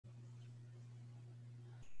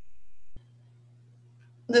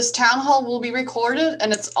This town hall will be recorded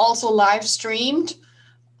and it's also live streamed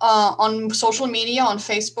on social media, on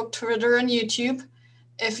Facebook, Twitter, and YouTube.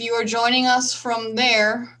 If you are joining us from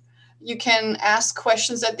there, you can ask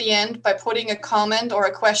questions at the end by putting a comment or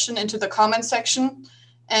a question into the comment section.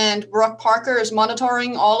 And Brock Parker is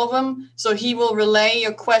monitoring all of them, so he will relay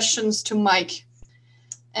your questions to Mike.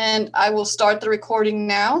 And I will start the recording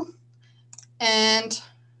now. And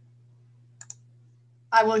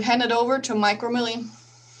I will hand it over to Mike Gremillion.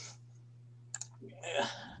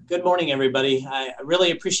 Good morning, everybody. I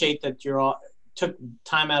really appreciate that you all took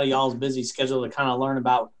time out of y'all's busy schedule to kind of learn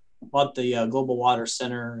about what the Global Water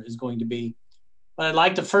Center is going to be. What I'd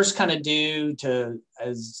like to first kind of do to,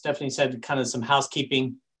 as Stephanie said, kind of some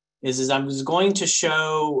housekeeping is I was going to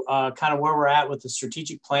show kind of where we're at with the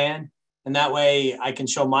strategic plan. And that way I can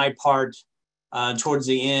show my part towards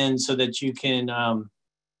the end so that you can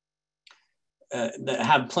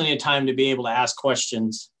have plenty of time to be able to ask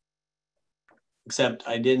questions. Except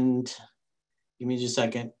I didn't, give me just a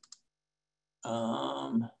second.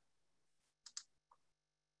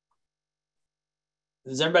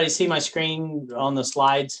 Does everybody see my screen on the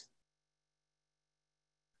slides?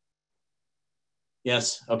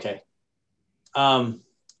 Yes, okay. So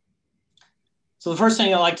the first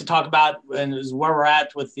thing I'd like to talk about is where we're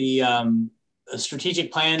at with the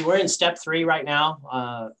strategic plan. We're in step 3 right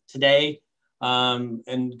now, today,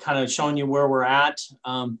 and kind of showing you where we're at.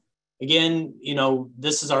 Again, you know,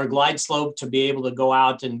 this is our glide slope to be able to go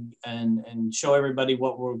out and show everybody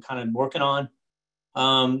what we're kind of working on.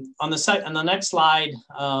 On the next slide,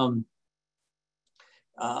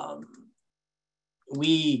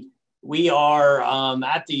 we are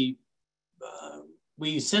at the,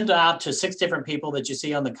 we sent out to 6 different people that you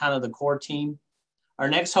see on the kind of the core team. Our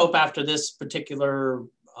next hope after this particular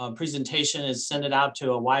presentation is send it out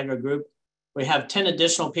to a wider group. We have 10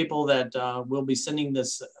 additional people that we'll be sending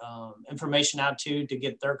this information out to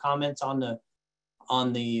get their comments on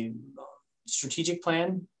the strategic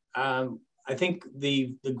plan. I think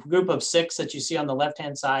the group of 6 that you see on the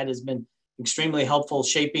left-hand side has been extremely helpful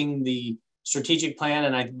shaping the strategic plan.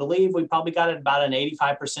 And I believe we probably got about an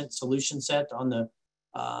 85% solution set on the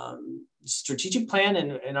strategic plan.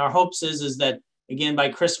 And our hopes is that, again, by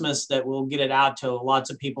Christmas, that we'll get it out to lots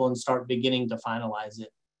of people and start beginning to finalize it.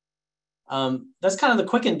 That's kind of the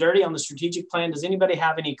quick and dirty on the strategic plan. Does anybody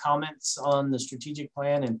have any comments on the strategic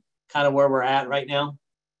plan and kind of where we're at right now?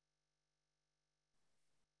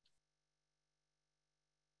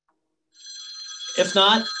 If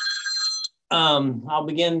not, I'll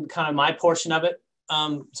begin kind of my portion of it.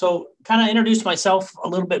 So kind of introduce myself a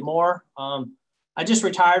little bit more. I just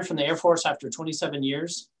retired from the Air Force after 27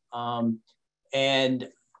 years. In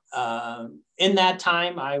that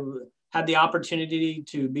time, I had the opportunity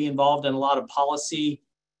to be involved in a lot of policy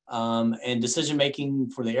and decision-making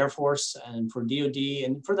for the Air Force and for DOD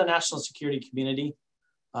and for the national security community.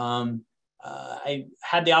 I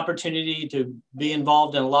had the opportunity to be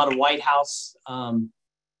involved in a lot of White House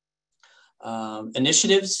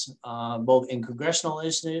initiatives, both in congressional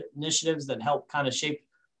initiatives that help kind of shape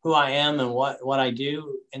who I am and what I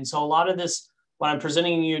do. And so a lot of this, what I'm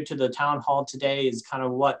presenting you to the town hall today is kind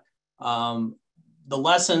of what the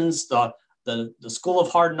lessons, the School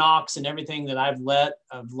of Hard Knocks and everything that I've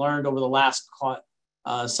learned over the last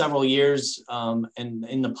several years and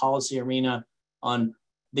in the policy arena on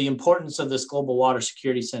the importance of this Global Water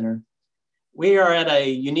Security Center. We are at a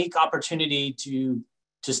unique opportunity to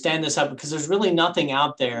stand this up because there's really nothing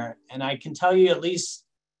out there. And I can tell you, at least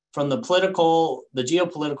from the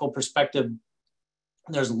geopolitical perspective,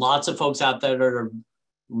 there's lots of folks out there that are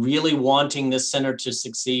really wanting this center to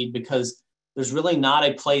succeed because there's really not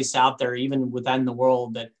a place out there, even within the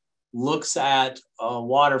world, that looks at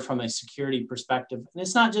water from a security perspective. And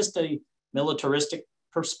it's not just a militaristic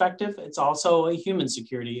perspective, it's also a human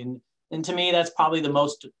security. And to me, that's probably the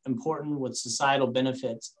most important with societal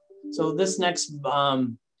benefits. So this next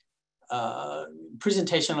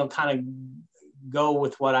presentation will kind of go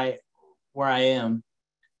with where I am.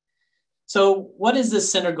 So what is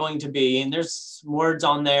this center going to be? And there's some words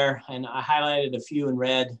on there, and I highlighted a few in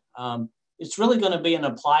red. It's really going to be an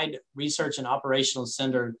applied research and operational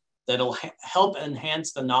center that'll help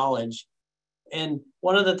enhance the knowledge. And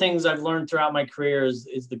one of the things I've learned throughout my career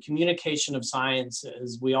is the communication of science,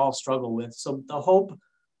 as we all struggle with. So the hope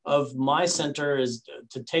of my center is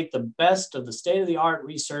to take the best of the state-of-the-art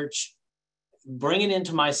research, bring it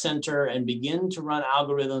into my center, and begin to run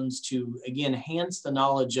algorithms to, again, enhance the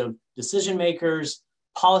knowledge of decision makers,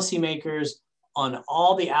 policymakers on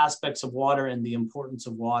all the aspects of water and the importance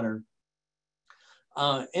of water.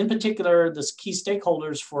 In particular, the key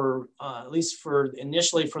stakeholders for, at least for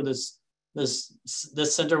initially for this This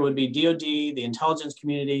center would be DOD, the intelligence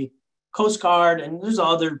community, Coast Guard, and there's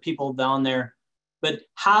other people down there. But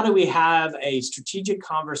how do we have a strategic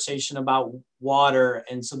conversation about water,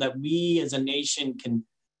 and so that we as a nation can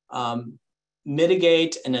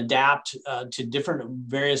mitigate and adapt to different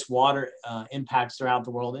various water impacts throughout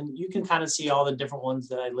the world? And you can kind of see all the different ones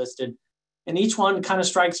that I listed. And each one kind of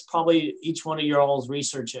strikes probably each one of your all's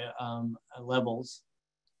research levels.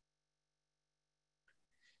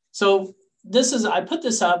 So I put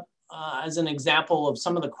this up as an example of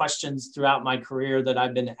some of the questions throughout my career that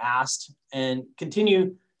I've been asked and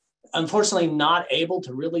continue, unfortunately, not able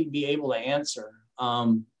to really be able to answer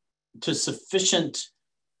to sufficient,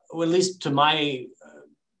 or at least to my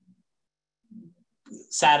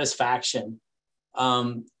satisfaction.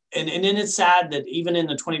 And then it's sad that even in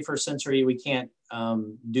the 21st century, we can't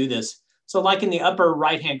do this. So like in the upper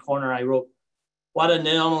right-hand corner, I wrote, what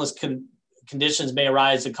anomalous conditions may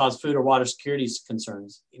arise that cause food or water security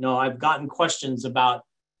concerns. You know, I've gotten questions about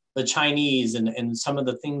the Chinese and some of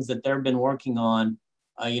the things that they've been working on.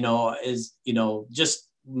 Just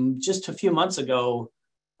a few months ago,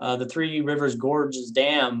 the Three Rivers Gorges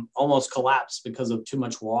Dam almost collapsed because of too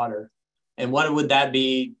much water. And what would that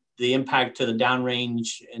be, the impact to the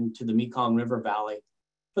downrange and to the Mekong River Valley?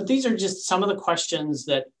 But these are just some of the questions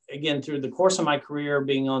that, again, through the course of my career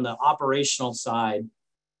being on the operational side,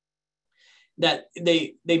 that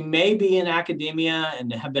they may be in academia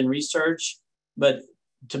and have been researched, but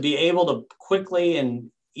to be able to quickly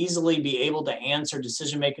and easily be able to answer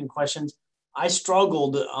decision-making questions. I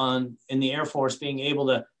struggled in the Air Force being able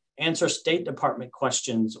to answer State Department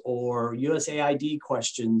questions or USAID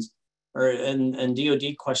questions and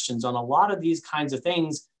DOD questions on a lot of these kinds of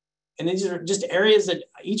things. And these are just areas that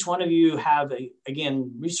each one of you have,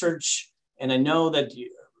 again, research, and I know that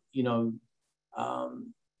you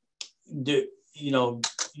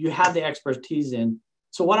have the expertise in.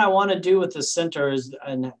 So what I want to do with this center is,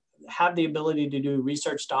 and have the ability to do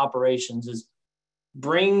research to operations, is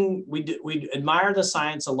we admire the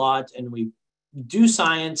science a lot, and we do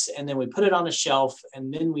science, and then we put it on a shelf,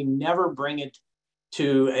 and then we never bring it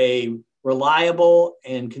to a reliable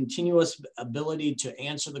and continuous ability to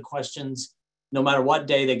answer the questions no matter what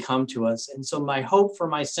day they come to us. And so my hope for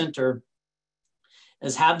my center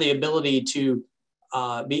is have the ability to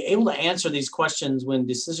be able to answer these questions when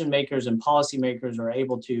decision makers and policymakers are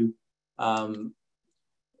able to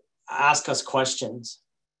ask us questions.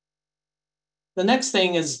 The next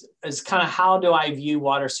thing is kind of, how do I view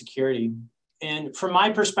water security? And from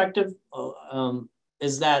my perspective,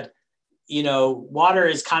 is that, water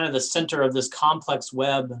is kind of the center of this complex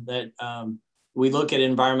web that we look at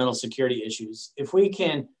environmental security issues. If we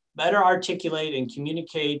can better articulate and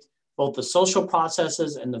communicate both the social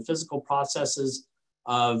processes and the physical processes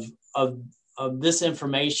of this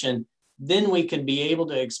information, then we can be able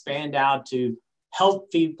to expand out to help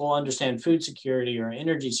people understand food security or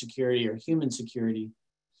energy security or human security.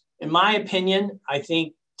 In my opinion, I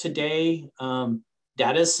think today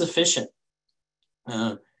data is sufficient.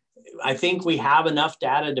 I think we have enough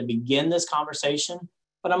data to begin this conversation,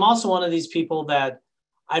 but I'm also one of these people that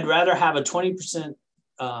I'd rather have a 20%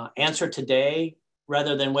 answer today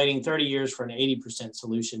rather than waiting 30 years for an 80%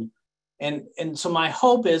 solution. And so my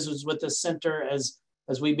hope is with this center, as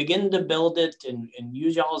we begin to build it and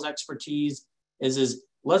use y'all's expertise, is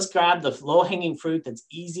let's grab the low-hanging fruit that's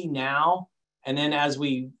easy now. And then as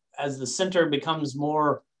the center becomes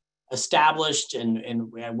more established and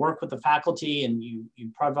we work with the faculty and you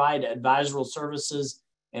provide advisory services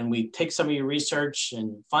and we take some of your research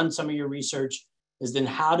and fund some of your research, is then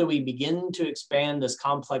how do we begin to expand this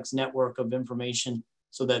complex network of information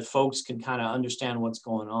so that folks can kind of understand what's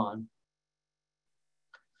going on.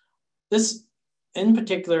 This in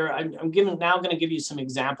particular, I'm now going to give you some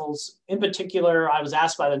examples. In particular, I was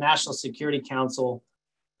asked by the National Security Council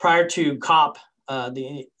prior to COP,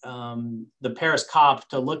 the Paris COP,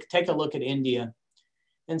 to take a look at India.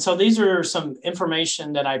 And so these are some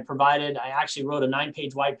information that I provided. I actually wrote a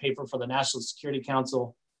 9-page white paper for the National Security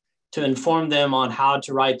Council to inform them on how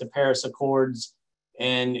to write the Paris Accords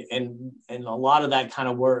and a lot of that kind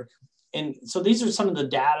of work. And so these are some of the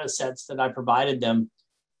data sets that I provided them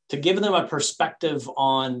to give them a perspective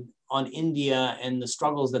on India and the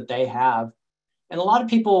struggles that they have. And a lot of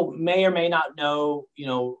people may or may not know,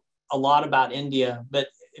 a lot about India, but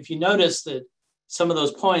if you notice that some of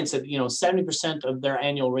those points that, 70% of their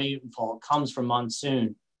annual rainfall comes from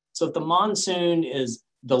monsoon. So if the monsoon is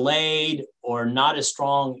delayed or not as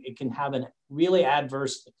strong, it can have a really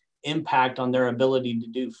adverse impact on their ability to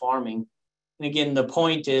do farming. And again, the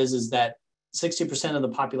point is that 60% of the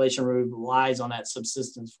population relies on that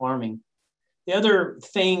subsistence farming. The other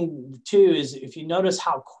thing too is if you notice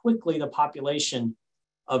how quickly the population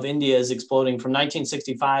of India is exploding. From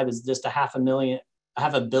 1965 is just a half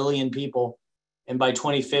a billion people, and by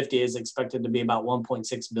 2050 is expected to be about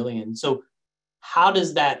 1.6 billion. So how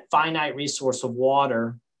does that finite resource of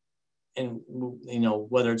water, and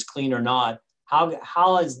whether it's clean or not,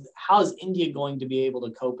 how is India going to be able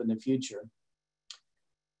to cope in the future?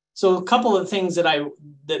 So a couple of things that I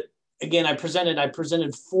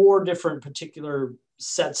presented 4 different particular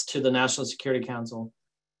sets to the National Security Council.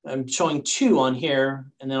 I'm showing 2 on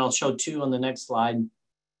here, and then I'll show 2 on the next slide.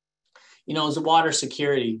 Is the water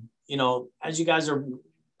security. As you guys are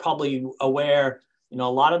probably aware, a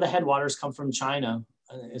lot of the headwaters come from China,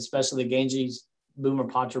 especially the Ganges,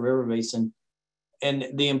 Brahmaputra River Basin, and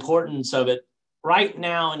the importance of it. Right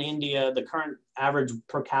now in India, the current average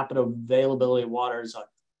per capita availability of water is,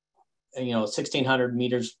 1,600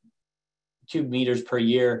 cubic meters per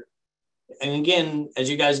year. And again, as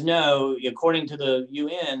you guys know, according to the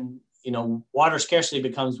UN, water scarcity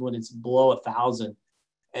becomes when it's below 1,000.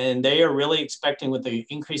 And they are really expecting, with the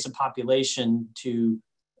increase of population, to,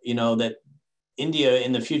 that India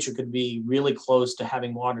in the future could be really close to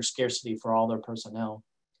having water scarcity for all their personnel.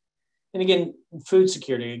 And again, food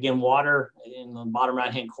security, again, water in the bottom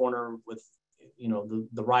right-hand corner with,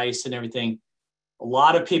 the rice and everything. A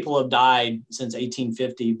lot of people have died since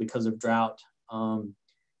 1850 because of drought.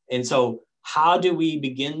 And so how do we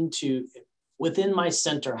begin to, within my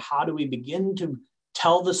center, how do we begin to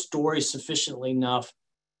tell the story sufficiently enough,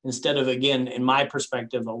 instead of, again, in my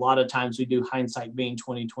perspective, a lot of times we do hindsight being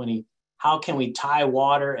 2020. How can we tie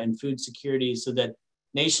water and food security so that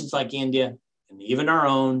nations like India and even our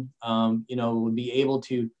own, would be able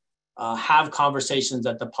to have conversations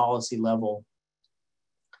at the policy level?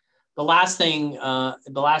 The last thing, the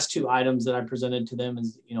last 2 items that I presented to them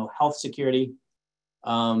is, health security.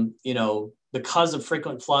 Because of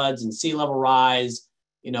frequent floods and sea level rise,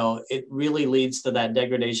 it really leads to that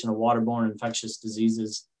degradation of waterborne infectious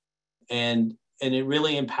diseases. And it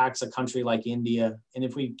really impacts a country like India. And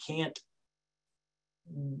if we can't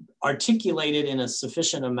articulate it in a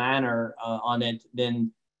sufficient manner on it,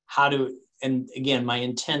 then and again, my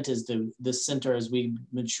intent is to this center, as we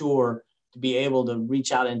mature, to be able to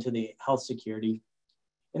reach out into the health security.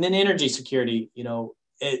 And then energy security,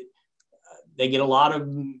 they get a lot of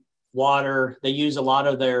water. They use a lot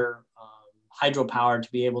of their hydropower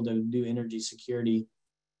to be able to do energy security.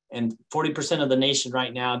 And 40% of the nation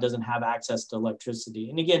right now doesn't have access to electricity.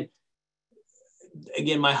 And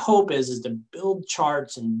again, my hope is to build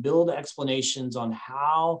charts and build explanations on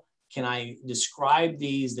how can I describe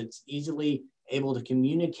these that's easily able to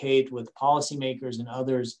communicate with policymakers and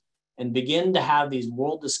others, and begin to have these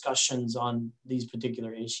world discussions on these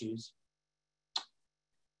particular issues.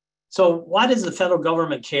 So why does the federal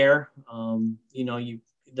government care?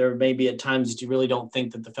 There may be at times that you really don't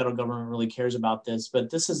think that the federal government really cares about this, but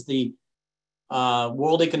this is the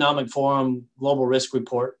World Economic Forum Global Risk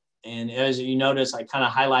Report. And as you notice, I kind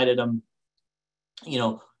of highlighted them,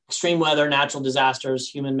 extreme weather, natural disasters,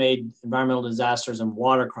 human-made environmental disasters, and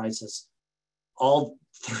water crisis. All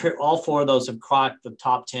 4 of those have cracked the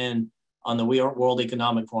top 10 on the World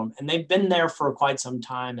Economic Forum. And they've been there for quite some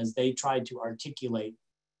time as they try to articulate.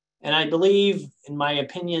 And I believe, in my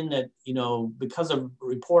opinion, that, because of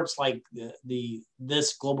reports like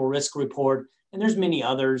this Global Risk Report, and there's many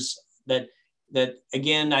others, that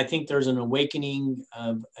again, I think there's an awakening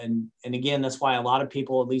of, and again, that's why a lot of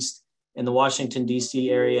people, at least in the Washington,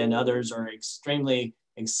 D.C. area and others, are extremely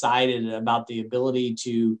excited about the ability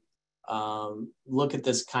to look at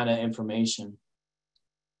this kind of information.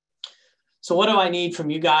 So what do I need from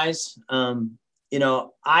you guys?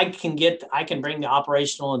 I can bring the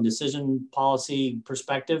operational and decision policy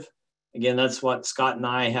perspective. Again, that's what Scott and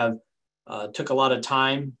I have took a lot of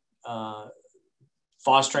time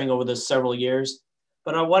fostering over the several years.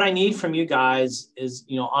 But what I need from you guys is,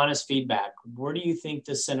 honest feedback. Where do you think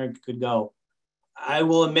this center could go? I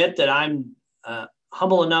will admit that I'm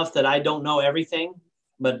humble enough that I don't know everything,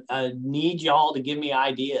 but I need y'all to give me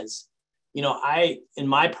ideas. In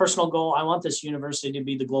my personal goal, I want this university to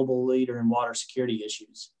be the global leader in water security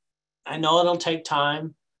issues. I know it'll take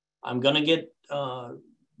time. I'm going to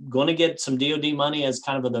get some DoD money as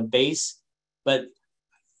kind of the base, but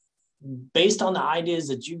based on the ideas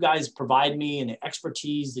that you guys provide me and the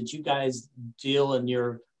expertise that you guys deal in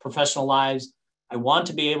your professional lives, I want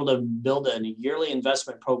to be able to build a yearly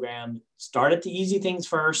investment program, start at the easy things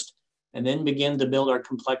first, and then begin to build our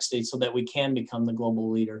complexity so that we can become the global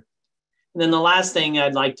leader. And then the last thing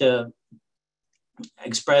I'd like to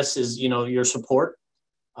express is, your support.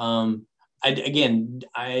 I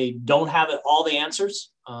don't have all the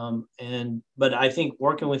answers. But I think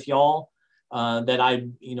working with y'all, that I,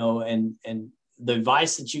 and the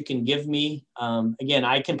advice that you can give me, again,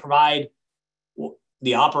 I can provide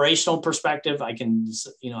the operational perspective. I can,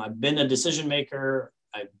 I've been a decision maker.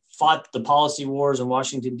 I've fought the policy wars in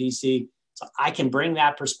Washington, D.C. So I can bring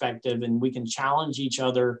that perspective, and we can challenge each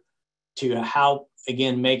other to help,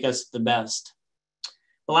 again, make us the best.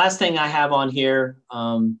 The last thing I have on here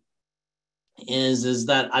is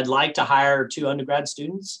that I'd like to hire 2 undergrad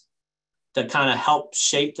students to kind of help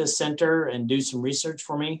shape this center and do some research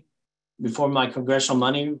for me before my congressional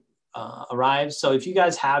money arrives. So if you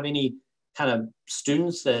guys have any kind of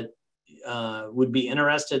students that would be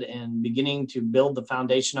interested in beginning to build the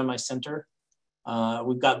foundation of my center,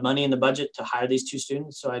 we've got money in the budget to hire these 2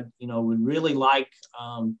 students. So I, would really like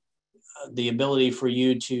the ability for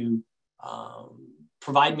you to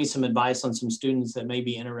provide me some advice on some students that may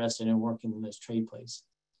be interested in working in this trade place.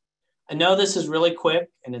 I know this is really quick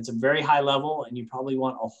and it's a very high level, and you probably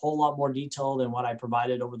want a whole lot more detail than what I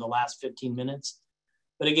provided over the last 15 minutes.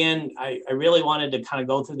 But again, I really wanted to kind of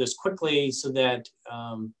go through this quickly so that,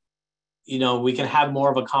 we can have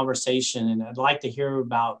more of a conversation, and I'd like to hear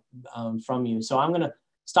about from you. So I'm going to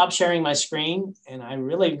stop sharing my screen, and I'm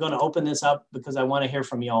really going to open this up because I want to hear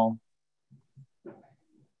from y'all.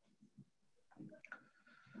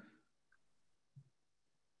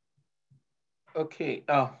 Okay,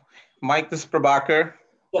 Mike, this is Prabhakar.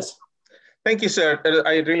 Yes. Thank you, sir.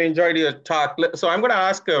 I really enjoyed your talk. So I'm going to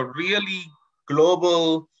ask a really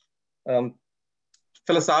global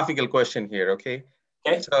philosophical question here, okay?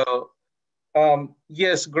 Okay. So,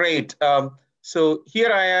 yes, great. So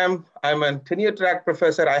here I am. I'm a tenure track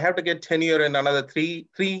professor. I have to get tenure in another three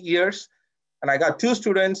years, and I got 2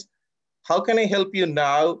 students. How can I help you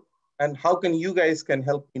now? And how can you guys can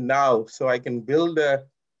help me now so I can build a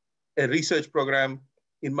research program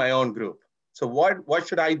in my own group? So what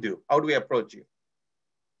should I do? How do we approach you?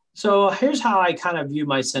 So here's how I kind of view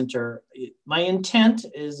my center. My intent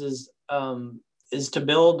is to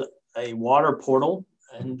build a water portal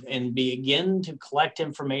and begin to collect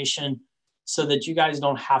information so that you guys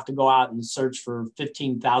don't have to go out and search for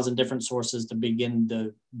 15,000 different sources to begin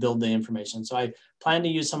to build the information. So I plan to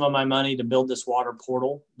use some of my money to build this water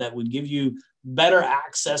portal that would give you better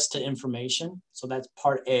access to information. So that's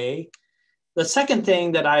part A. The second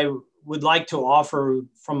thing that I would like to offer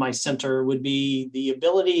from my center would be the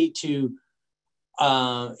ability to,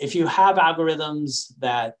 if you have algorithms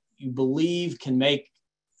that you believe can make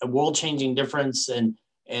a world-changing difference and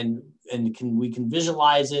we can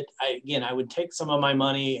visualize it, I would take some of my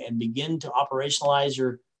money and begin to operationalize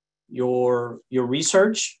your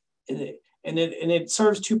research. And it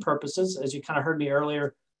serves 2 purposes, as you kind of heard me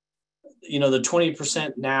earlier. The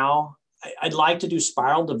 20% now, I'd like to do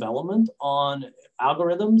spiral development on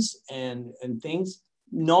algorithms and things,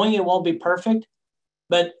 knowing it won't be perfect,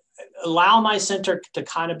 but allow my center to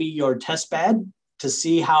kind of be your test bed to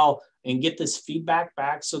see how and get this feedback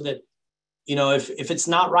back so that, if it's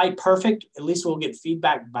not right, perfect, at least we'll get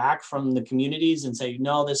feedback back from the communities and say,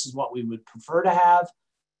 no, this is what we would prefer to have.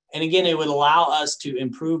 And again, it would allow us to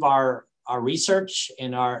improve our research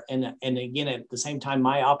and again, at the same time,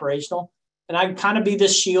 my operational. And I'd kind of be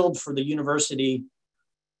this shield for the university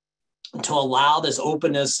to allow this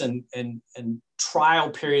openness and trial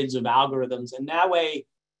periods of algorithms. And that way,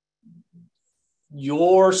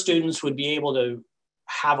 your students would be able to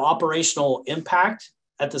have operational impact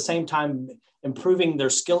at the same time, improving their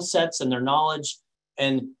skill sets and their knowledge,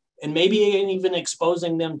 and maybe even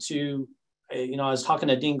exposing them to, I was talking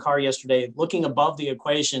to Dean Carr yesterday, looking above the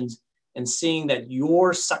equations and seeing that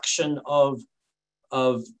your section of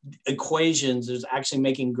equations is actually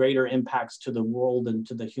making greater impacts to the world and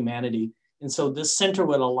to the humanity. And so this center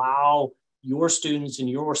would allow your students and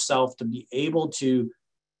yourself to be able to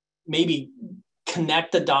maybe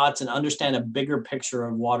connect the dots and understand a bigger picture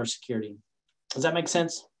of water security. Does that make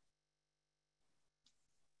sense?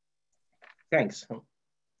 Thanks.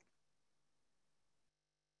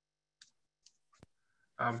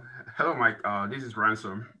 Hello, Mike. This is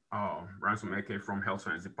Ransom AK from Health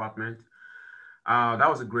Science Department. That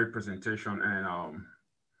was a great presentation, and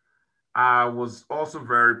I was also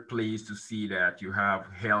very pleased to see that you have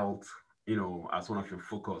health, as one of your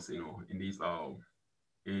focus, in this,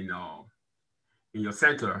 in your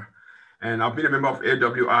center. And I've been a member of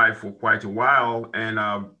AWI for quite a while, and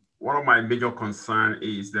one of my major concerns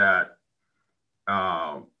is that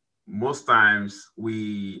most times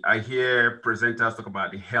I hear presenters talk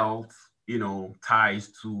about the health, ties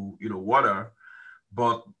to, water,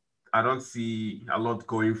 but I don't see a lot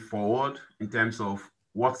going forward in terms of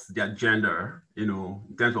what's the agenda, in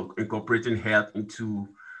terms of incorporating health into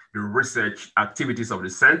the research activities of the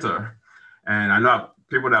center. And I know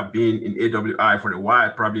people that have been in AWI for a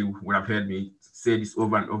while probably would have heard me say this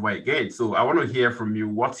over and over again. So I want to hear from you,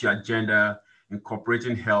 what's your agenda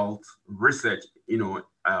incorporating health research, at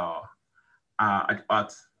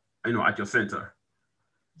your center?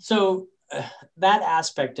 So that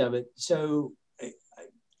aspect of it. So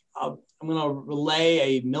I'm going to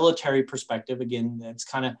relay a military perspective. Again, that's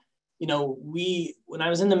kind of, when I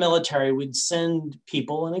was in the military, we'd send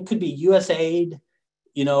people, and it could be USAID,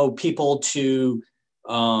 people to,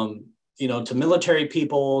 to military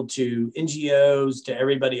people, to NGOs, to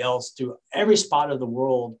everybody else, to every spot of the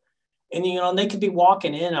world. And, they could be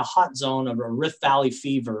walking in a hot zone of a Rift Valley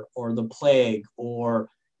fever or the plague, or,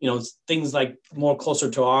 things like more closer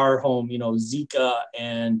to our home, Zika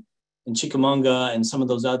and Chickamauga and some of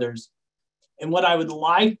those others. And what I would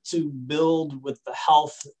like to build with the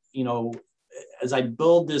health, as I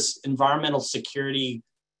build this environmental security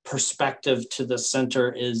perspective to the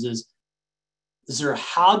center is there,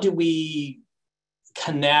 how do we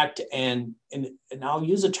connect and I'll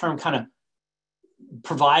use a term, kind of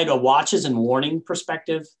provide a watches and warning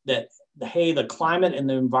perspective that, hey, the climate and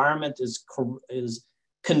the environment is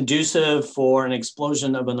conducive for an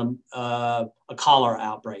explosion of a cholera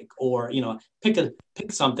outbreak, or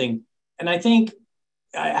pick something. And I think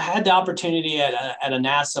I had the opportunity at a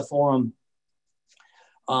NASA forum,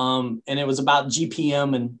 and it was about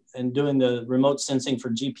GPM and doing the remote sensing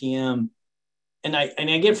for GPM. And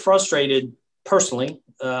I get frustrated personally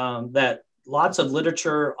that lots of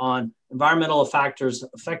literature on environmental factors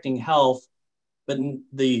affecting health, but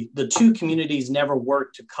the two communities never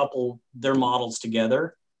work to couple their models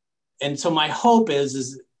together. And so my hope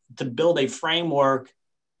is to build a framework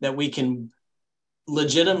that we can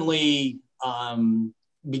legitimately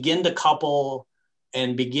begin to couple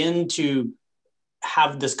and begin to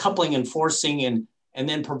have this coupling and forcing and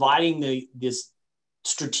then providing this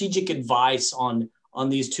strategic advice on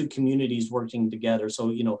these two communities working together.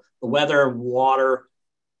 So, the weather, water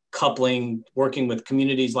coupling, working with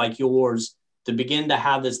communities like yours to begin to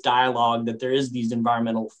have this dialogue that there is these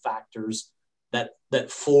environmental factors that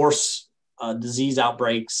force disease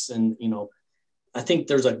outbreaks. And, I think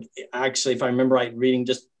there's actually, if I remember right, reading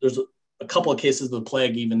there's a couple of cases of the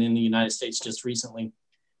plague even in the United States just recently.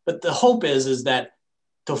 But the hope is that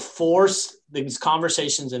to force these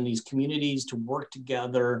conversations in these communities to work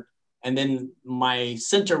together. And then my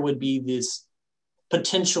center would be this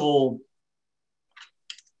potential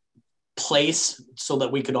place so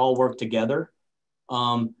that we could all work together.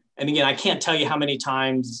 And again, I can't tell you how many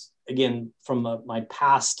times, again, from my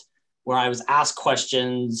past where I was asked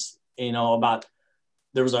questions, about,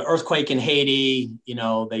 there was an earthquake in Haiti,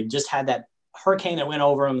 they just had that hurricane that went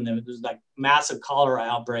over them, and there was like massive cholera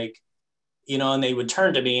outbreak, and they would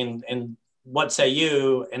turn to me and what say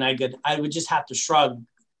you? And I would just have to shrug,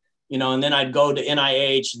 and then I'd go to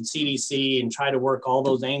NIH and CDC and try to work all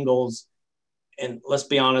those angles. And let's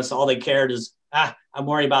be honest, all they cared is, I'm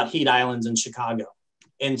worried about heat islands in Chicago.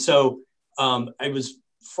 And so I was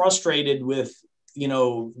frustrated with,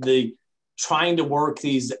 the trying to work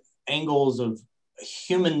these angles of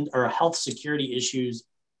human or health security issues.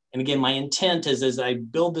 And again, my intent is, as I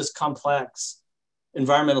build this complex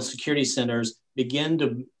environmental security centers, begin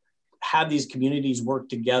to have these communities work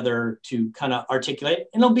together to kind of articulate.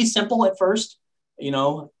 And it'll be simple at first, and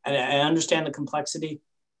I understand the complexity,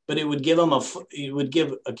 but it would give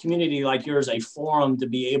a community like yours a forum to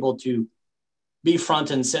be able to be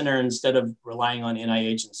front and center instead of relying on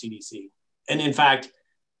NIH and CDC. And in fact,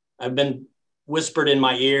 I've been whispered in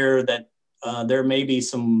my ear that there may be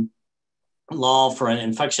some law for an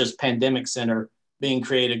infectious pandemic center being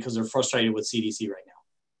created because they're frustrated with CDC right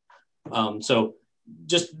now. So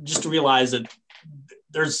just to realize that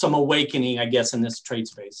there's some awakening, I guess, in this trade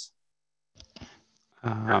space.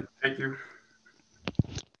 Thank you.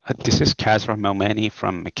 This is Kazra Momeni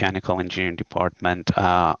from Mechanical Engineering Department.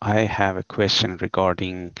 I have a question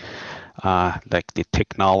regarding like the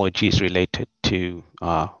technologies related to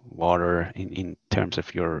water in terms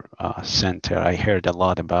of your center. I heard a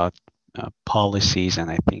lot about policies,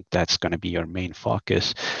 and I think that's going to be your main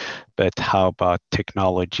focus. But how about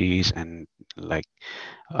technologies and like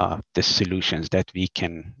the solutions that we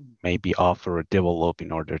can maybe offer or develop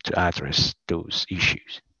in order to address those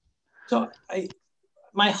issues? So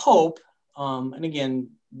my hope, and again,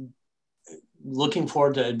 looking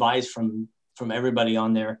forward to advice from everybody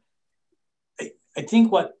on there. I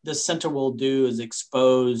think what this center will do is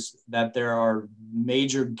expose that there are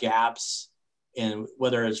major gaps in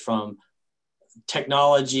whether it's from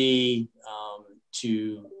technology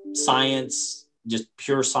to science, just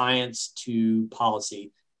pure science, to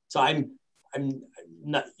policy. So I'm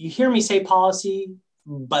you hear me say policy,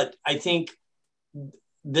 but I think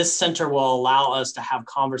this center will allow us to have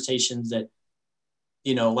conversations that,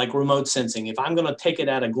 like remote sensing. If I'm going to take it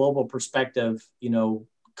at a global perspective,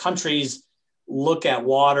 countries look at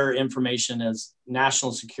water information as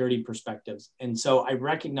national security perspectives. And so I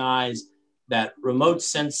recognize that remote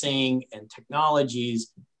sensing and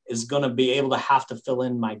technologies is going to be able to have to fill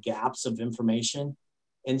in my gaps of information.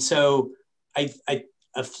 And so a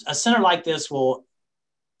center like this will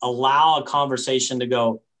allow a conversation to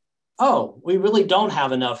go, oh, we really don't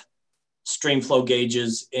have enough stream flow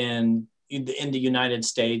gauges in the United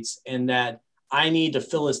States, and that I need to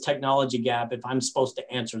fill this technology gap if I'm supposed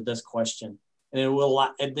to answer this question. And it will,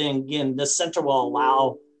 and then again, this center will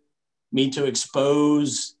allow me to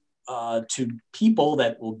expose to people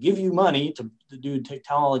that will give you money to do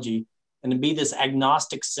technology, and to be this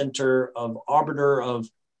agnostic center of arbiter of,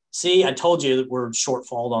 see, I told you that we're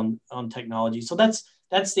shortfalled on technology. So that's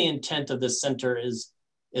the intent of this center, is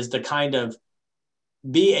to kind of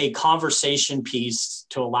be a conversation piece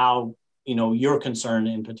to allow, your concern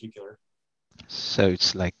in particular. So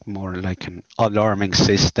it's like more like an alarming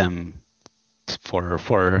system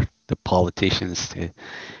for the politicians to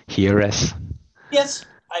hear us. Yes,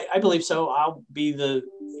 I believe so. I'll be the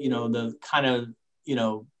kind of,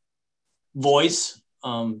 voice,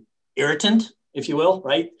 irritant, if you will,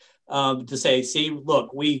 right? To say, see,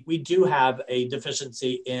 look, we do have a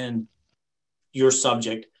deficiency in your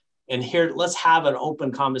subject, and here, let's have an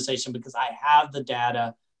open conversation, because I have the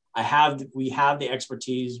data, we have the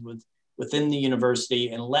expertise within the university,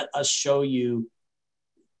 and let us show you,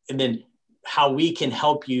 and then how we can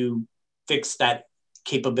help you fix that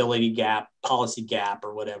capability gap, policy gap,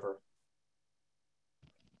 or whatever.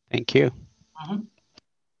 Thank you. Mm-hmm.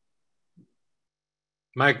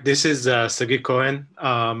 Mike, this is Sagi Cohen.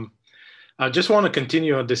 I just want to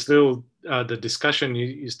continue on this little the discussion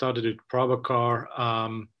you started with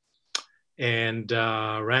Prabhakar and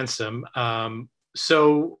Ransom.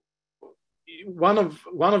 So one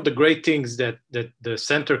of the great things that the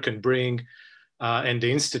center can bring and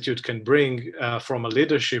the institute can bring from a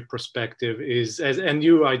leadership perspective is, and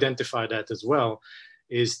you identify that as well,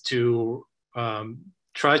 is to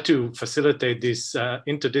try to facilitate this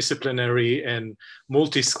interdisciplinary and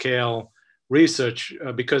multi-scale research,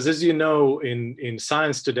 because as you know, in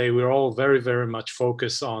science today, we're all very, very much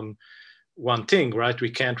focused on one thing, right? We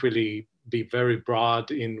can't really be very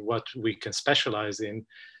broad in what we can specialize in.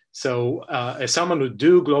 So as someone who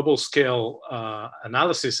do global scale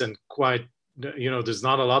analysis, and quite, there's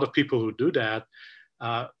not a lot of people who do that,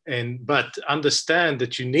 but understand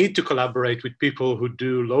that you need to collaborate with people who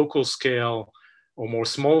do local scale or more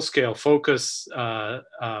small scale focus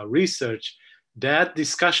research. That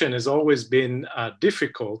discussion has always been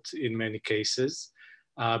difficult in many cases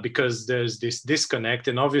because there's this disconnect,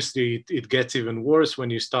 and obviously it gets even worse when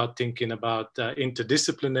you start thinking about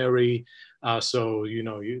interdisciplinary. So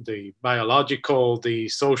the biological, the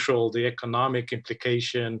social, the economic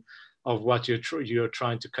implication of what you're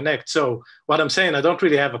trying to connect. So what I'm saying, I don't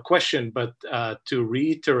really have a question, but to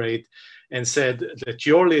reiterate, and said that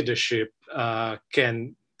your leadership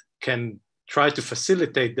can try to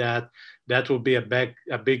facilitate that. That will be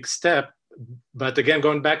a big step. But again,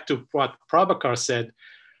 going back to what Prabhakar said,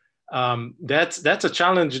 that's a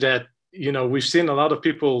challenge that we've seen a lot of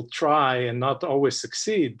people try and not always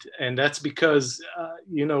succeed, and that's because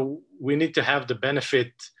we need to have the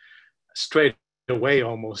benefit straight away,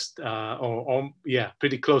 almost,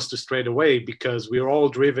 pretty close to straight away, because we're all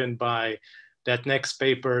driven by that next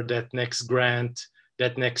paper, that next grant,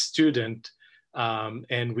 that next student,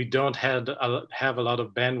 and we don't have a lot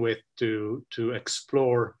of bandwidth to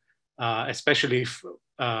explore, especially if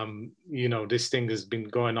this thing has been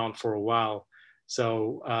going on for a while.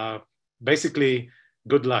 So basically,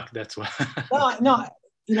 good luck. That's what.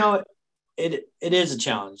 No, it is a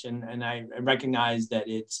challenge, and I recognize that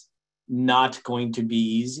it's not going to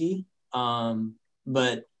be easy.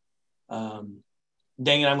 But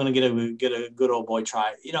dang it, I'm going to get a good old boy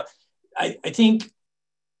try. I think,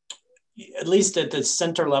 at least at the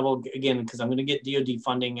center level, again, because I'm going to get DoD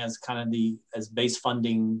funding as kind of as base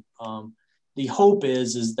funding. The hope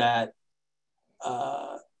is that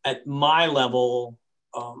at my level,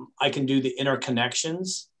 I can do the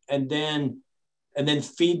interconnections and then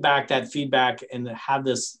feedback and have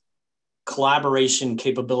this collaboration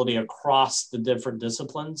capability across the different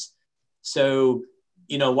disciplines. So,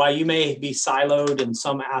 while you may be siloed in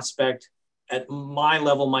some aspect, at my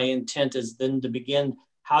level, my intent is then to begin,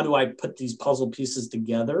 how do I put these puzzle pieces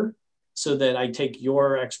together so that I take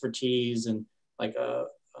your expertise and like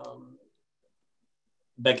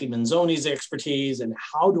Becky Manzoni's expertise, and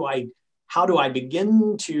how how do I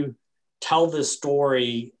begin to tell this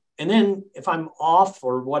story? And then if I'm off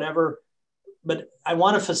or whatever, but I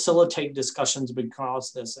want to facilitate discussions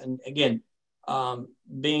because this, and again,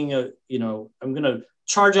 being a, I'm going to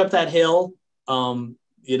charge up that hill,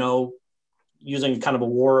 using kind of a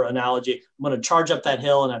war analogy. I'm going to charge up that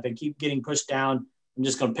hill, and if I keep getting pushed down, I'm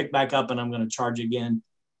just going to pick back up and I'm going to charge again.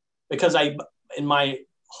 Because in my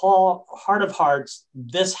heart of hearts,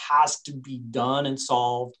 this has to be done and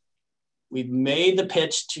solved. We've made the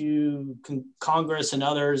pitch to Congress and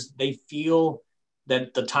others. They feel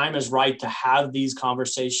that the time is right to have these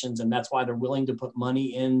conversations, and that's why they're willing to put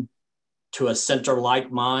money in to a center like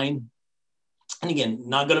mine. And again,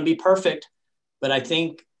 not going to be perfect, but I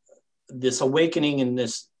think this awakening and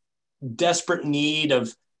this desperate need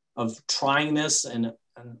of trying this, and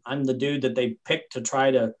I'm the dude that they picked to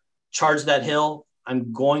try to charge that hill.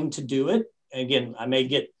 I'm going to do it. And again, I may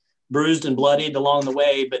get bruised and bloodied along the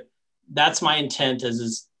way, but that's my intent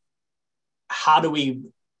is how do we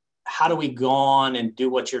go on and do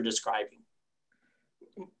what you're describing?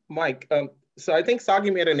 Mike, so I think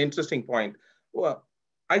Sagi made an interesting point. Well,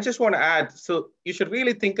 I just want to add, so you should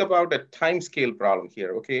really think about a time scale problem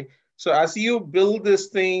here, okay? So as you build this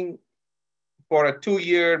thing for a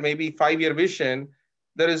 2-year, maybe 5-year vision,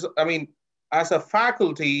 there is, as a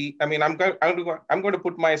faculty, I'm going to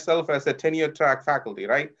put myself as a tenure track faculty,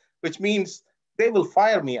 right? Which means they will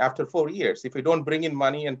fire me after 4 years if I don't bring in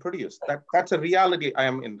money and produce. That's a reality I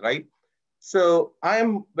am in, right? So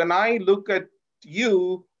when I look at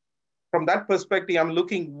you from that perspective, I'm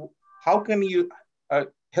looking, how can you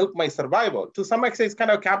help my survival? To some extent, it's kind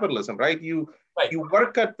of capitalism, right? You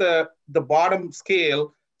work at the bottom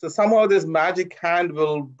scale, so somehow this magic hand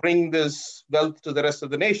will bring this wealth to the rest of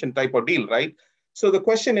the nation type of deal, right? So the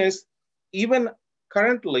question is, even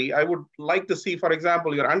currently, I would like to see, for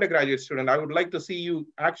example, your undergraduate student, I would like to see you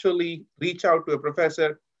actually reach out to a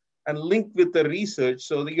professor and link with the research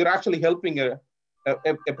so that you're actually helping a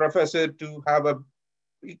professor to have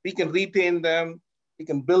we can retain them, we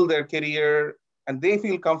can build their career, and they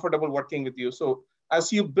feel comfortable working with you. So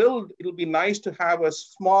as you build, it'll be nice to have a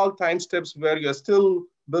small time steps where you're still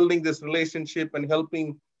building this relationship and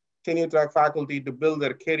helping tenure track faculty to build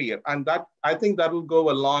their career. And that, I think that will go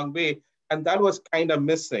a long way. And that was kind of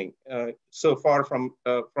missing so far from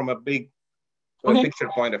a big picture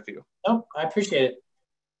point of view. No, I appreciate it.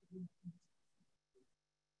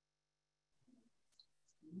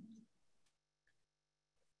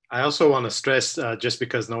 I also want to stress, just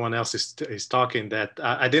because no one else is talking, that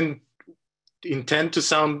I didn't intend to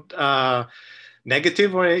sound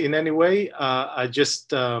negative or in any way. I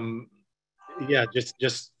just,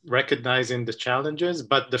 just recognizing the challenges.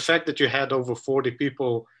 But the fact that you had over 40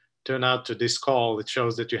 people turn out to this call, it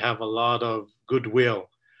shows that you have a lot of goodwill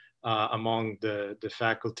among the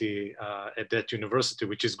faculty at that university,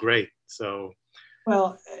 which is great. So,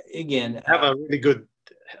 well, again, have a really good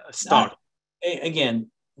start.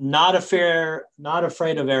 Not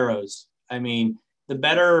afraid of arrows. I mean, the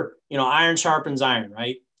better, iron sharpens iron,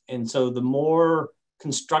 right? And so the more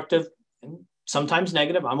constructive, and sometimes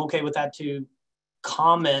negative, I'm okay with that too,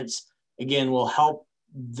 comments, again, will help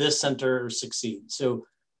this center succeed. So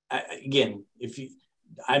again,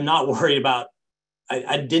 I'm not worried about,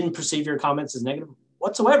 I didn't perceive your comments as negative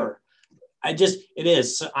whatsoever. It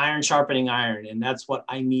is iron sharpening iron. And that's what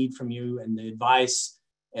I need from you, and the advice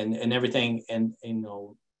and everything. And,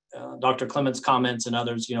 Dr. Clement's comments and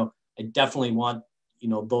others, I definitely want,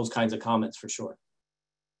 those kinds of comments for sure.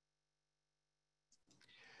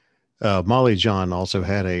 Molly John also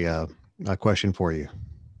had a question for you.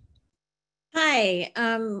 Hi,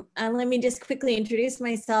 let me just quickly introduce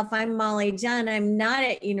myself. I'm Molly John. I'm not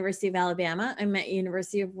at University of Alabama. I'm at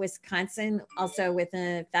University of Wisconsin, also with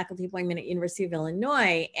a faculty appointment at University of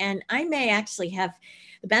Illinois. And I may actually have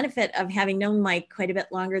the benefit of having known Mike quite a bit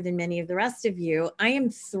longer than many of the rest of you. I am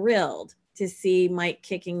thrilled to see Mike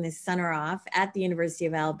kicking this center off at the University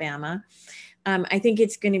of Alabama. I think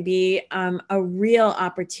it's going to be a real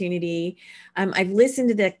opportunity. I've listened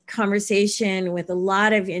to the conversation with a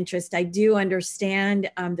lot of interest. I do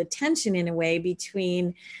understand the tension in a way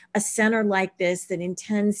between a center like this that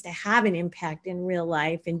intends to have an impact in real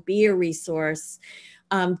life and be a resource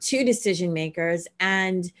to decision makers,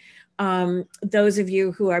 and those of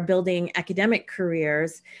you who are building academic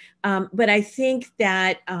careers. But I think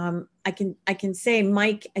that I can say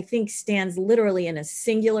Mike, I think, stands literally in a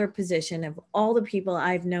singular position of all the people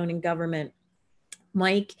I've known in government.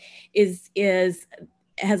 Mike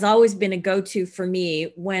has always been a go-to for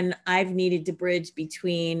me when I've needed to bridge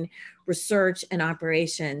between research and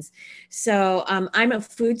operations. So I'm a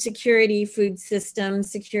food security, food system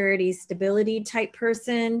security, stability type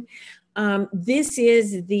person. This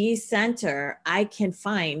is the center I can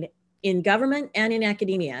find in government and in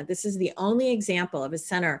academia. This is the only example of a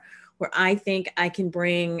center where I think I can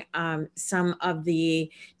bring some of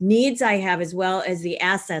the needs I have as well as the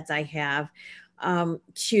assets I have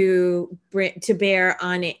to bear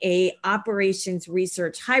on a operations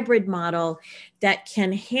research hybrid model that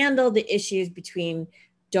can handle the issues between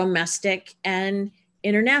domestic and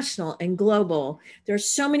international and global. There's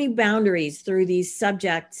so many boundaries through these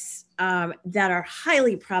subjects that are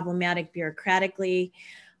highly problematic bureaucratically.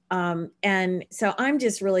 And so I'm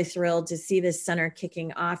just really thrilled to see this center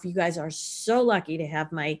kicking off. You guys are so lucky to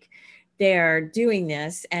have Mike there doing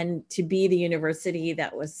this and to be the university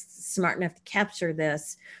that was smart enough to capture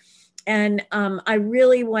this. And I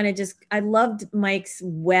really want to I loved Mike's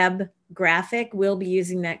web graphic. We'll be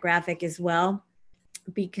using that graphic as well,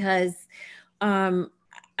 because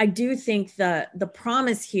I do think the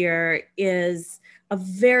promise here is a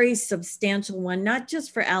very substantial one, not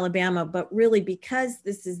just for Alabama, but really because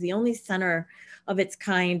this is the only center of its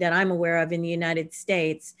kind that I'm aware of in the United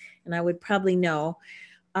States, and I would probably know.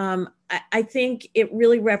 I think it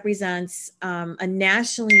really represents a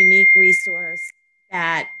nationally unique resource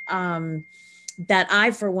that that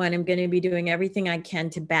I, for one, am going to be doing everything I can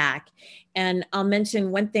to back. And I'll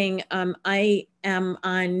mention one thing. I am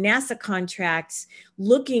on NASA contracts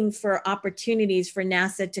looking for opportunities for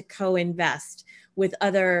NASA to co-invest with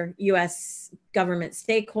other US government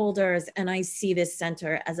stakeholders. And I see this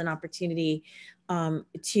center as an opportunity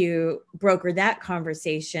to broker that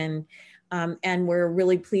conversation. And we're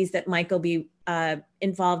really pleased that Mike will be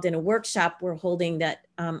involved in a workshop we're holding that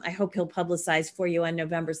I hope he'll publicize for you on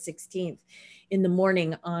November 16th in the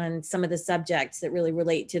morning on some of the subjects that really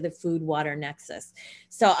relate to the food water nexus.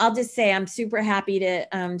 So I'll just say I'm super happy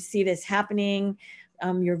to see this happening.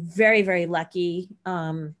 You're very, very lucky,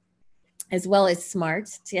 as well as smart,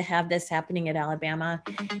 to have this happening at Alabama.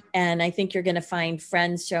 And I think you're gonna find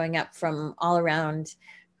friends showing up from all around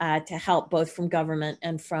to help, both from government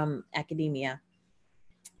and from academia.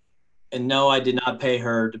 And no, I did not pay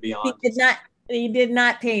her, to be honest. He did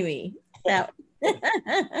not pay me. So.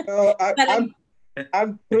 No,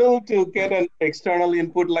 I'm thrilled to get an external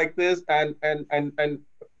input like this, and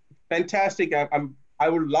fantastic. I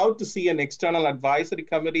would love to see an external advisory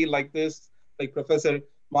committee like this, like Professor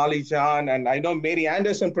Molly John, and I know Mary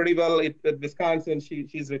Anderson pretty well at Wisconsin.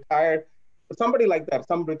 She's retired. But somebody like that,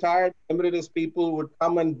 some retired emeritus people would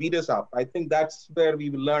come and beat us up. I think that's where we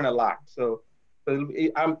will learn a lot. So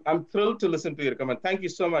I'm thrilled to listen to your comment. Thank you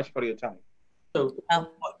so much for your time. So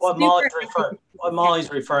what Molly's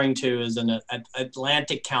referring to is an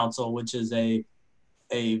Atlantic Council, which is a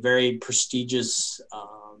very prestigious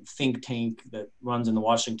think tank that runs in the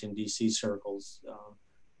Washington, D.C. circles.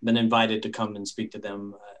 Been invited to come and speak to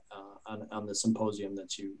them on the symposium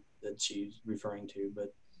that she's referring to.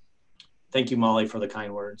 But thank you, Molly, for the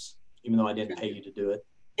kind words, even though I didn't pay you to do it.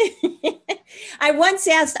 I once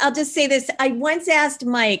asked, I'll just say this, I once asked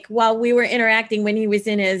Mike while we were interacting when he was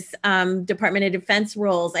in his Department of Defense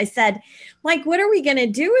roles, I said, Mike, what are we going to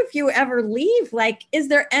do if you ever leave? Like, is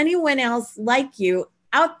there anyone else like you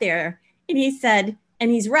out there? And he said,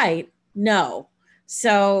 and he's right, no.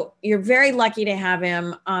 So you're very lucky to have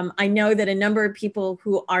him. I know that a number of people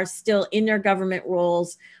who are still in their government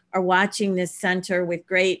roles are watching this center with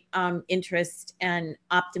great interest and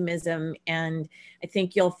optimism. And I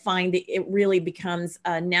think you'll find that it really becomes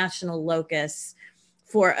a national locus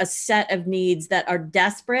for a set of needs that are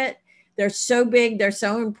desperate. They're so big, they're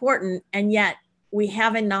so important, and yet we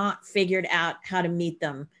haven't not figured out how to meet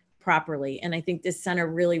them properly. And I think this center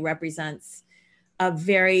really represents a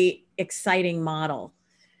very exciting model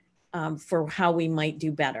for how we might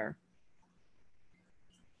do better.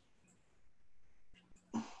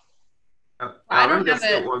 I don't have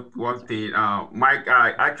say it. one thing, Mike.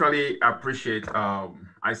 I actually appreciate.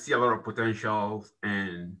 I see a lot of potential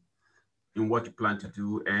in what you plan to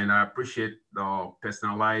do, and I appreciate the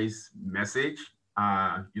personalized message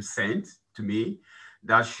you sent to me.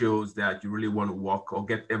 That shows that you really want to work or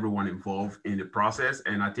get everyone involved in the process,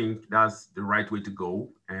 and I think that's the right way to go.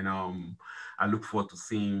 And I look forward to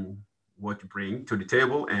seeing what you bring to the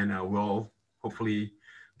table, and we'll hopefully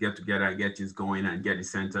get together and get this going and get the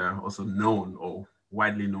center also known or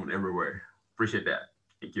widely known everywhere. Appreciate that.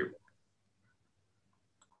 Thank you.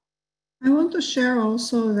 I want to share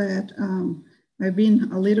also that I've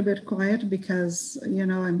been a little bit quiet because, you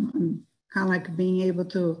know, I'm kind of like being able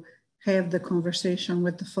to have the conversation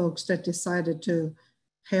with the folks that decided to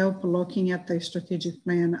help looking at the strategic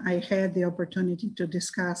plan. I had the opportunity to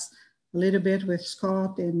discuss a little bit with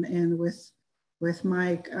Scott and with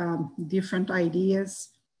Mike different ideas.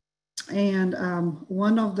 And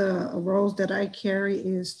one of the roles that I carry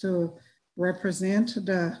is to represent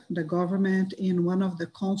the government in one of the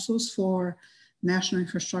councils for national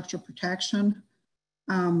infrastructure protection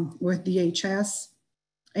with DHS.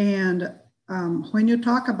 And when you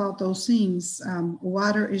talk about those things,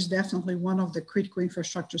 water is definitely one of the critical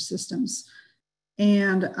infrastructure systems.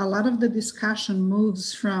 And a lot of the discussion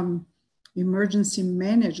moves from emergency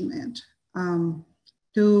management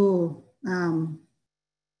to kind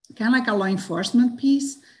of like a law enforcement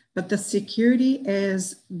piece, but the security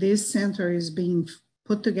as this center is being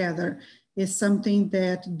put together is something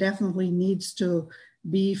that definitely needs to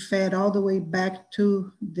be fed all the way back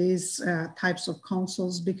to these types of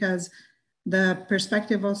councils, because the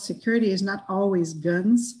perspective of security is not always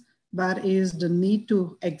guns, but is the need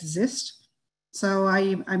to exist. So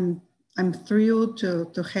I'm thrilled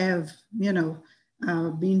to have,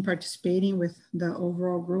 been participating with the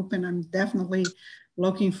overall group, and I'm definitely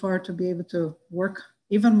looking forward to be able to work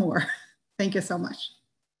even more. Thank you so much.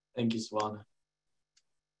 Thank you, Savannah.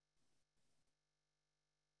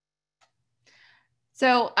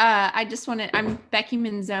 So I'm Becky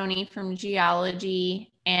Manzoni from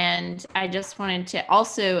Geology, and I just wanted to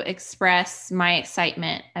also express my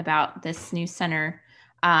excitement about this new center.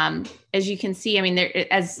 As you can see, I mean,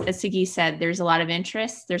 as Siggy said, there's a lot of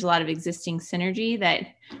interest. There's a lot of existing synergy that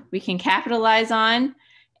we can capitalize on.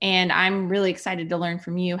 And I'm really excited to learn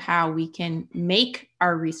from you how we can make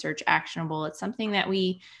our research actionable. It's something that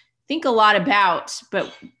we think a lot about,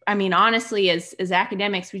 but I mean, honestly, as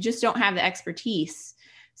academics, we just don't have the expertise.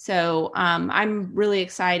 So I'm really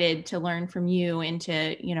excited to learn from you and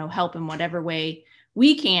to, help in whatever way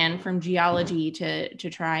we can from geology to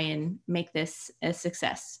try and make this a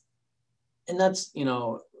success. And that's,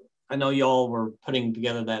 I know y'all were putting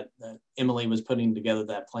together that Emily was putting together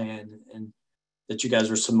that plan and that you guys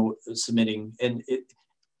were submitting. And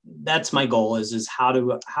that's my goal is how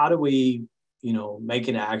do we, make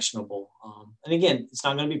it actionable? And again, it's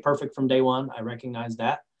not going to be perfect from day one. I recognize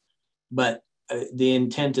that, but the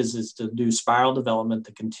intent is to do spiral development,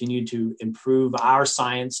 to continue to improve our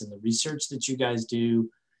science and the research that you guys do,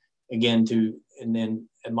 again, and then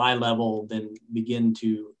at my level, then begin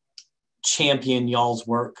to champion y'all's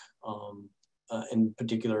work. In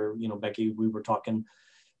particular, Becky, we were talking,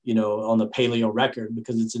 on the paleo record,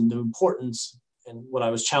 because it's in the importance. And what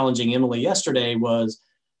I was challenging Emily yesterday was,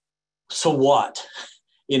 so what?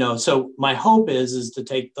 So my hope is to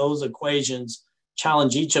take those equations,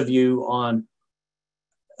 challenge each of you on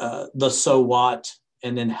the so what,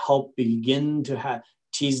 and then help begin to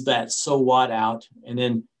tease that so what out. And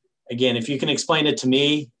then again, if you can explain it to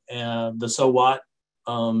me, the so what,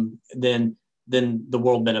 then the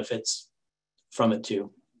world benefits from it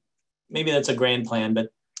too. Maybe that's a grand plan, but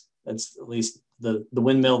that's at least the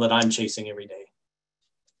windmill that I'm chasing every day.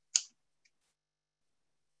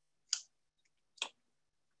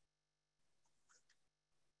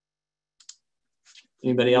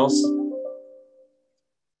 Anybody else?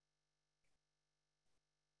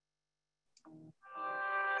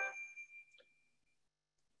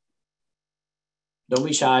 Don't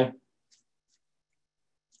be shy.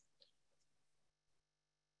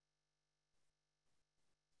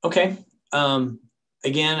 Okay.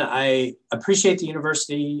 Again, I appreciate the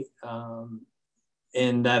university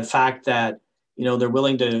and the fact that they're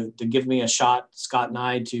willing to give me a shot, Scott and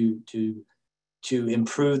I, to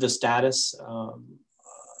improve the status of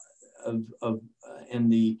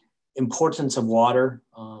and the importance of water.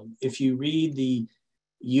 If you read the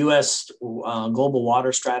U.S. Global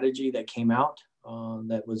Water Strategy that came out,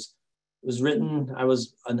 that was written, I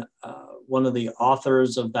was one of the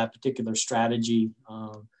authors of that particular strategy.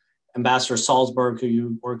 Ambassador Salzberg,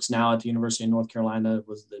 who works now at the University of North Carolina,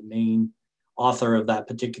 was the main author of that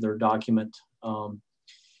particular document. In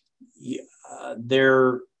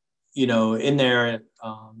there,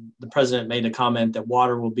 the president made a comment that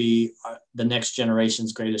water will be the next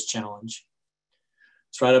generation's greatest challenge.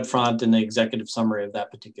 It's right up front in the executive summary of that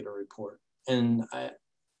particular report. And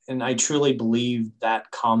I truly believe that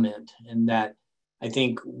comment, and that I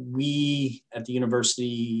think we at the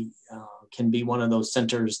university can be one of those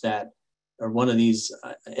centers or one of these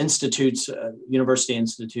institutes, university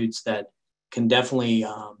institutes that can definitely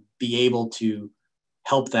be able to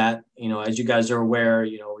help that. As you guys are aware,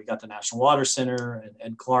 we got the National Water Center and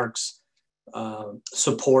Ed Clark's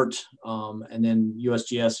support, and then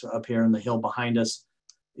USGS up here on the hill behind us,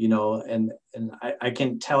 and I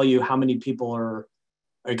can tell you how many people are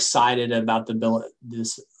excited about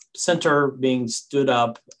this center being stood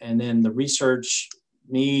up, and then the research,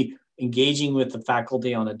 me engaging with the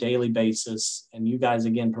faculty on a daily basis, and you guys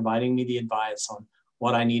again providing me the advice on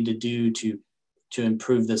what I need to do to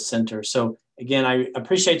improve this center. So again, I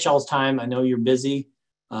appreciate y'all's time. I know you're busy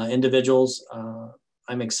individuals.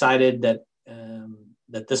 I'm excited that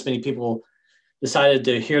that this many people decided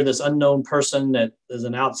to hear this unknown person that is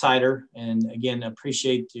an outsider. And again,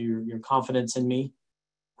 appreciate your confidence in me.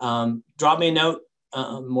 Drop me a note.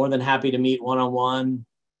 I'm more than happy to meet one-on-one,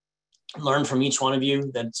 learn from each one of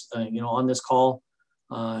you that's on this call.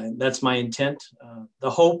 That's my intent. The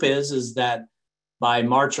hope is that by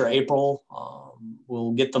March or April,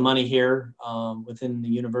 we'll get the money here within the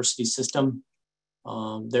university system.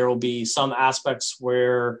 There will be some aspects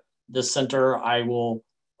where this center, I will,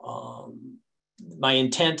 my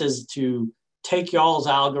intent is to take y'all's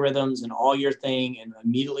algorithms and all your thing and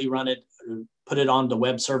immediately run it, put it on the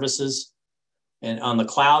web services and on the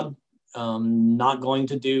cloud. Not going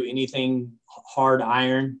to do anything hard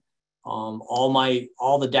iron.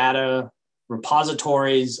 All the data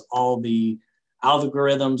repositories, all the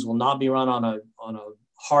algorithms will not be run on a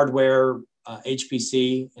hardware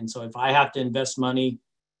HPC. And so if I have to invest money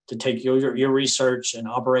to take your research and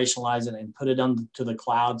operationalize it and put it onto the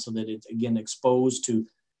cloud so that it's again exposed to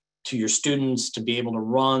your students to be able to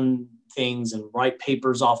run things and write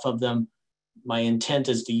papers off of them, my intent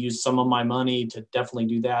is to use some of my money to definitely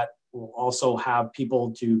do that. We'll also have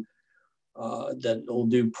people to that will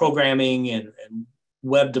do programming and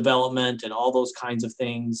web development and all those kinds of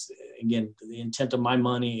things. Again, the intent of my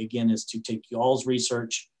money again is to take y'all's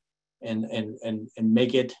research and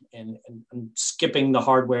make it and skipping the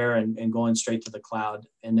hardware and going straight to the cloud.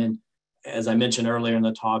 And then, as I mentioned earlier in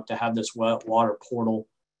the talk, to have this water portal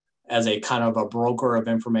as a kind of a broker of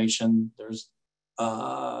information. There's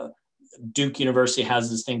Duke University has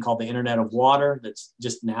this thing called the Internet of Water that's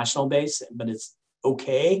just national based, but it's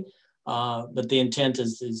okay. But the intent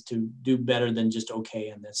is to do better than just okay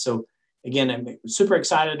in this. So again, I'm super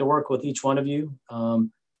excited to work with each one of you.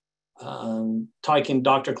 Talking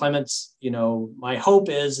Dr. Clements, my hope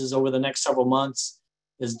is over the next several months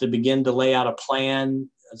is to begin to lay out a plan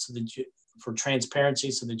so that for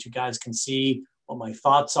transparency, so that you guys can see what my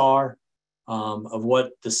thoughts are of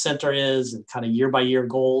what the center is and kind of year by year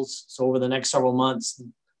goals. So over the next several months,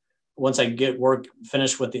 once I get work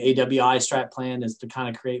finished with the AWI strat plan, is to kind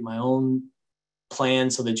of create my own plan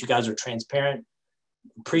so that you guys are transparent.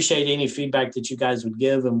 Appreciate any feedback that you guys would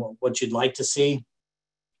give and what you'd like to see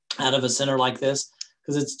out of a center like this,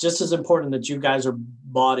 because it's just as important that you guys are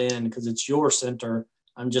bought in because it's your center.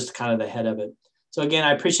 I'm just kind of the head of it. So again,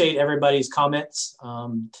 I appreciate everybody's comments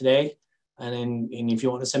today. And if you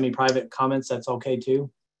want to send me private comments, that's okay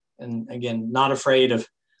too. And again, not afraid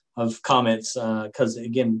of comments because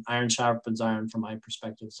again, iron sharpens iron from my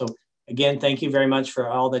perspective. So again, thank you very much for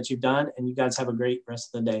all that you've done, and you guys have a great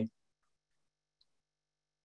rest of the day.